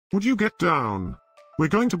Would you get down? We're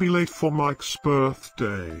going to be late for Mike's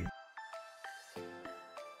birthday.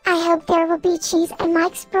 I hope there will be cheese at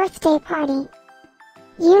Mike's birthday party.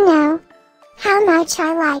 You know how much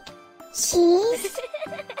I like cheese.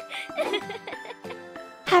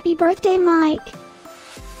 Happy birthday, Mike.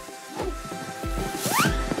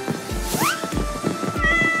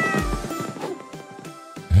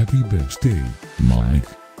 Happy birthday, Mike.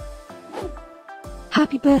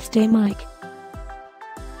 Happy birthday, Mike.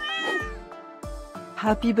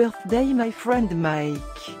 Happy birthday, my friend Mike.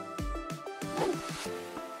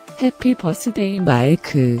 Happy birthday,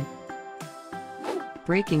 Mike.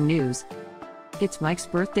 Breaking news. It's Mike's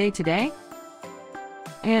birthday today?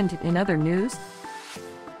 And in other news,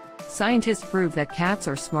 scientists prove that cats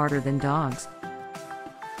are smarter than dogs.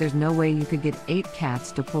 There's no way you could get 8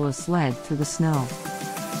 cats to pull a sled through the snow.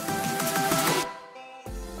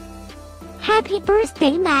 Happy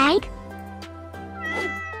birthday, Mike.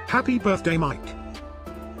 Happy birthday, Mike.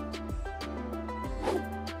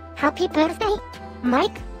 Happy birthday,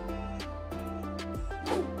 Mike.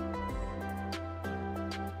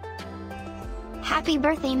 Happy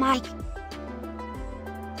birthday, Mike.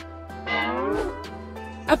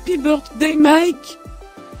 Happy birthday, Mike.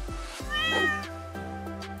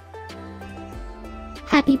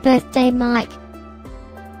 Happy birthday, Mike.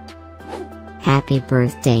 Happy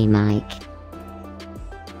birthday, Mike.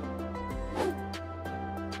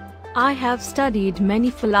 I have studied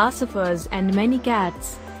many philosophers and many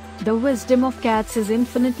cats. The wisdom of cats is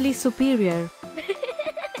infinitely superior.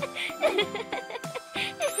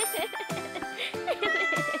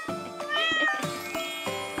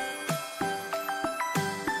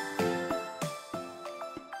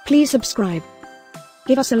 Please subscribe,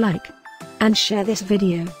 give us a like, and share this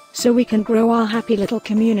video, so we can grow our happy little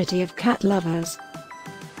community of cat lovers.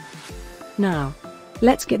 Now,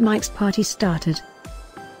 let's get Mike's party started.